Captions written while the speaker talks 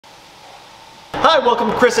Hi, welcome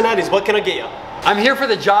to Chris and Eddie's. What can I get you? I'm here for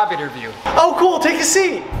the job interview. Oh, cool. Take a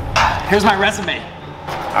seat. Here's my resume.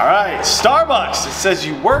 All right, Starbucks. It says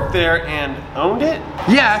you worked there and owned it?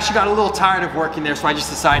 Yeah, I actually got a little tired of working there, so I just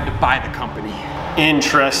decided to buy the company.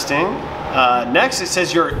 Interesting. Next, it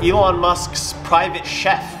says you're Elon Musk's private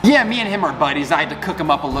chef. Yeah, me and him are buddies. I had to cook him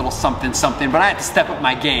up a little something, but I had to step up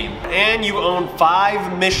my game. And you own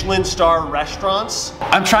 5 Michelin star restaurants.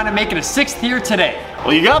 I'm trying to make it a 6th here today.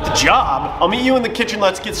 Well, you got the job. I'll meet you in the kitchen.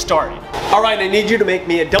 Let's get started. All right, I need you to make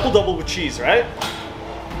me a double with cheese, right?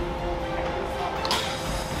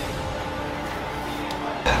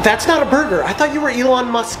 That's not a burger. I thought you were Elon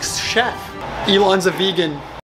Musk's chef. Elon's a vegan.